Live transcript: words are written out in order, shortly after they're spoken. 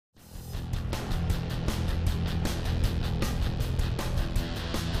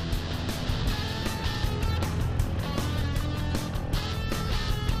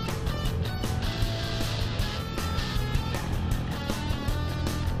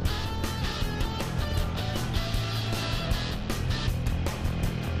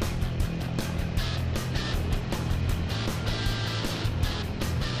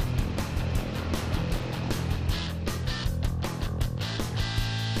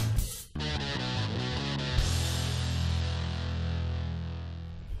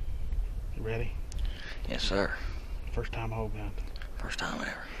Ready? Yes, sir. First time hog hunting. First time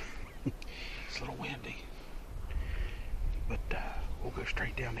ever. It's a little windy, but we'll go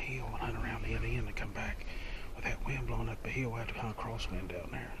straight down the hill and hunt around the end and come back. With that wind blowing up the hill, we'll have to hunt crosswind down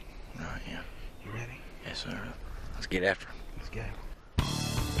there. Right, yeah. You ready? Yes, sir. Let's get after it. Let's go.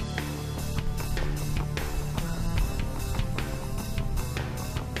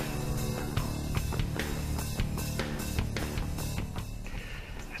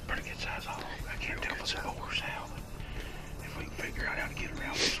 That's a pretty good size hog. I can't tell if it's a boar or south. If we can figure out how to get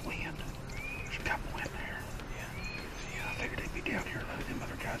around this wind. There's a couple in there. Yeah, I figured they'd be down here. Load them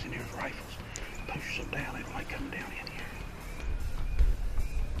other guys in here with rifles. Push them down. They don't like coming down in here.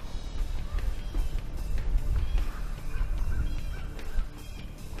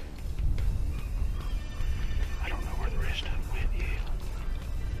 I don't know where the rest of them went yet.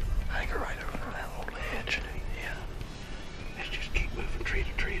 I think we're right over that little ledge. Yeah. Let's just keep moving tree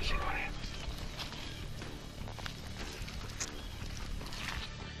to tree and see what happens.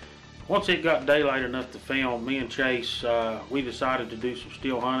 Once it got daylight enough to film, me and Chase, we decided to do some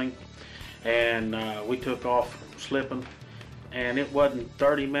still hunting, and we took off slipping, and it wasn't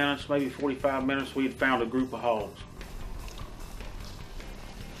 30 minutes, maybe 45 minutes, we had found a group of hogs.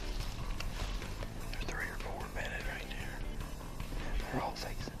 There's 3 or 4 bedded right there. They're all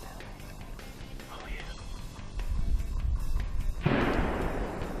facing down. Oh yeah.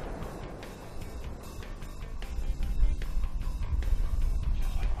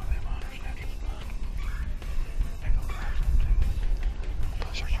 Just like one of them hunters natural blood. They go drive them too.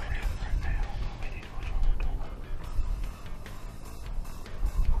 Those are right now. We need to watch what we're doing.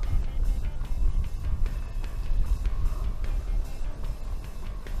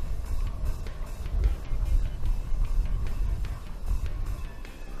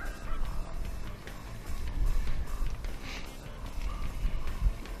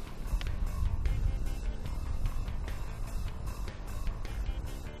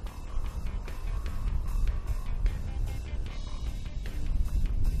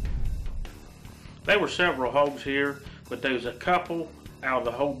 There were several hogs here, but there was a couple out of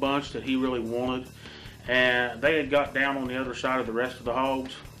the whole bunch that he really wanted, and they had got down on the other side of the rest of the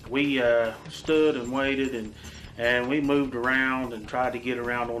hogs. We stood and waited, and we moved around and tried to get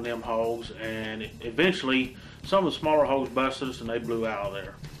around on them hogs, and eventually some of the smaller hogs busted us and they blew out of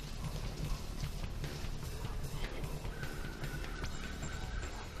there.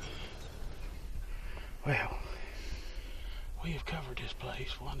 Well, we have covered this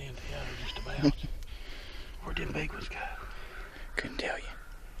place one end to the other just about. Where'd them big ones go? Couldn't tell you.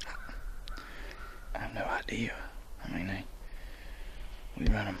 I have no idea. I mean, we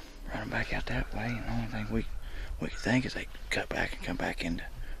run them back out that way, and the only thing we could think is they cut back and come back into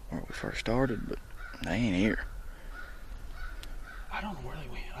where we first started, but they ain't here. I don't know where they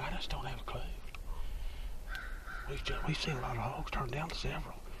went. I just don't have a clue. We've seen a lot of hogs turned down to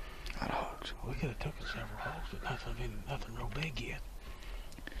several. A lot of hogs. We could have taken several hogs, but nothing real big yet.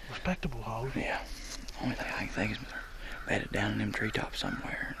 Respectable hogs. Yeah. Only thing I can think is they're bedded down in them treetops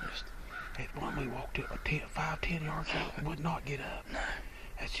somewhere. And just that one we walked up 5-10 yards out would not get up. No.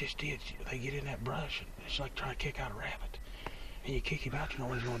 That's just it. They get in that brush, and it's like trying to kick out a rabbit. And you kick him out, you know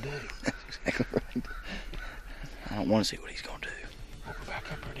what he's going to do. That's exactly right. I don't want to see what he's going to do. We'll go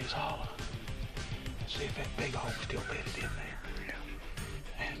back up there in his hollow and see if that big hog's still bedded in there.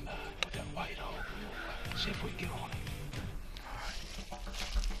 Yeah. And with that white hog, we'll see if we can get on him.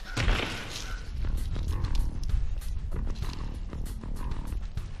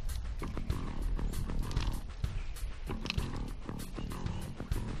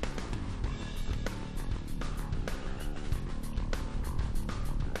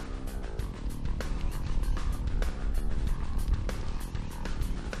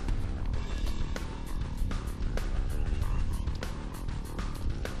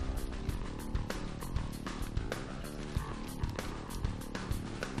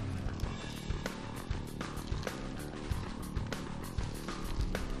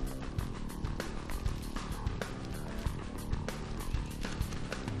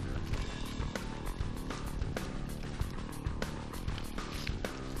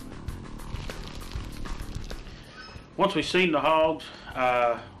 Once we seen the hogs,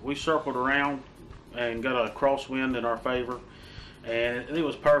 we circled around and got a crosswind in our favor, and it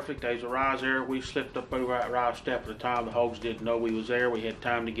was perfect. There's a rise there. We slipped up over that rise step at a time. The hogs didn't know we was there. We had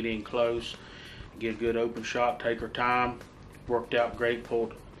time to get in close, get a good open shot, take our time. Worked out great.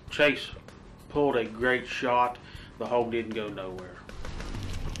 Chase pulled a great shot. The hog didn't go nowhere.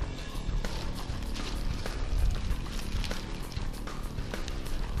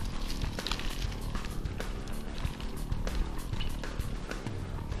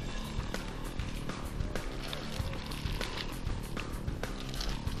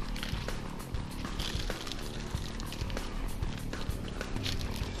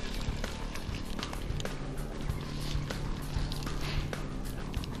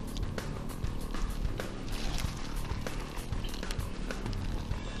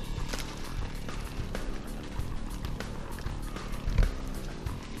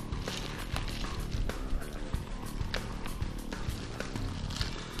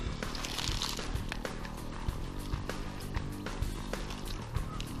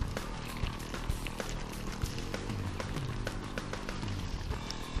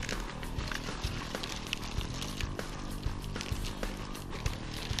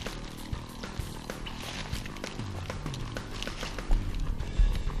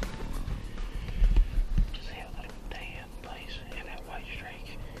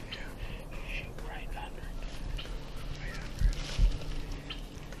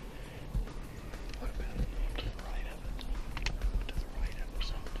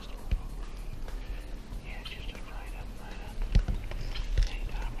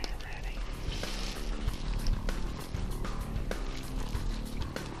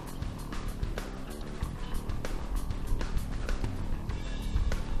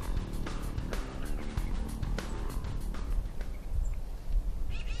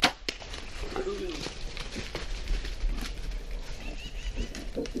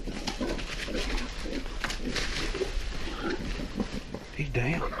 He's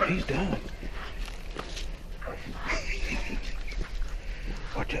down. He's done.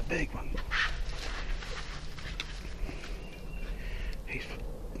 Watch that big one. He's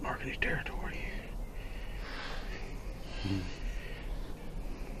marking his territory.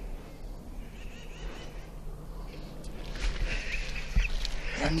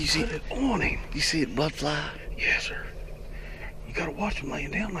 And you see it on him. You see it blood fly? Yes, sir. You gotta watch him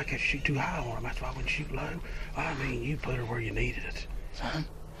laying down like that. Shoot too high on him. That's why when you shoot low, I mean, you put her where you needed it. Son,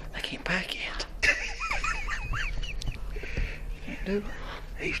 they can't pack yet. Can't do her.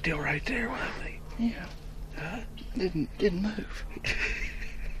 He's still right there, wasn't he? Yeah. Huh? Didn't move.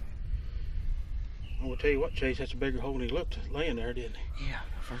 I will tell you what, Chase, that's a bigger hole than he looked laying there, didn't he? Yeah.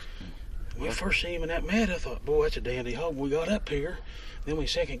 When we first seen him in that meadow, I thought, boy, that's a dandy hole. We got up here, then we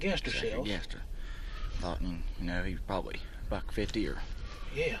second-guessed ourselves. Second-guessed her. Thought, you know, he was probably $150 or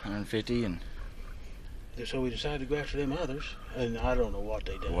yeah, 150, and so we decided to go after them others, and I don't know what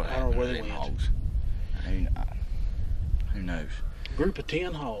they did. what I don't know where they them went. hogs. Who knows? Group of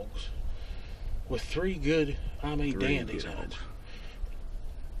 10 hogs with 3 good, dandies in it.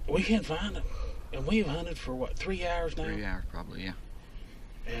 We can't find them, and we've hunted for what, 3 hours now? 3 hours probably, yeah.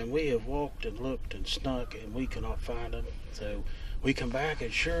 And we have walked and looked and snuck, and we cannot find him. So we come back,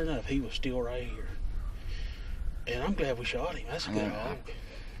 and sure enough, he was still right here. And I'm glad we shot him. That's a good hog.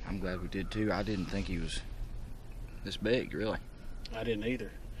 I'm glad we did too. I didn't think he was this big, really. I didn't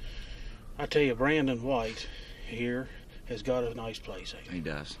either. I tell you, Brandon White here has got a nice place. He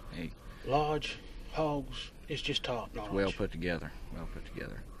does. Lodge, hogs, it's just top notch. Well put together. Well put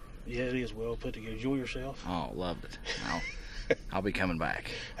together. Yeah, it is well put together. Enjoy yourself. Oh, loved it. I'll be coming back.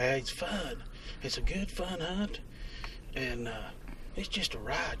 Hey, it's fun. It's a good fun hunt, and it's just a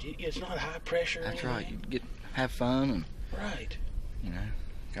ride. It's not high pressure. That's right. You have fun and right. You know,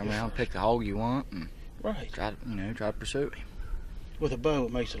 come around, pick the hog you want, and right. Try to pursue him. With a bow,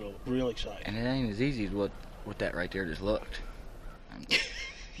 it makes it real exciting. And it ain't as easy as what that right there just looked.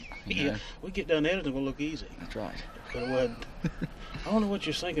 Yeah, we get done editing, it'll look easy. That's right. But it wasn't. I don't know what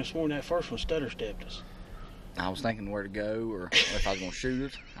you're thinking this morning. That first one stutter stepped us. I was thinking where to go or if I was going to shoot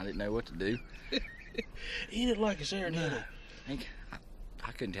it. I didn't know what to do. He didn't like us there, did he?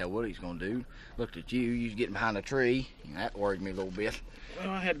 I couldn't tell what he was going to do. Looked at you. You was getting behind a tree. And that worried me a little bit. Well,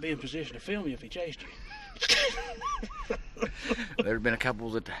 I had to be in position to film you if he chased you. There'd have been a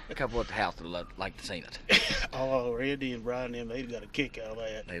couple at the house that would like to seen it. Oh, Randy and Brian and them, they'd got a kick out of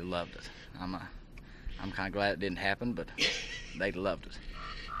that. They loved it. I'm kind of glad it didn't happen, but they loved it.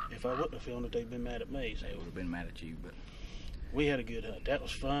 If I wouldn't have filmed it, they'd been mad at me. So. They would have been mad at you, but we had a good hunt. That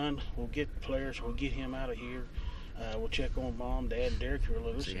was fun. We'll get players. We'll get him out of here. We'll check on Mom, Dad, and Derek here a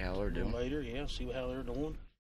little. See how they're doing later. Yeah, see how they're doing.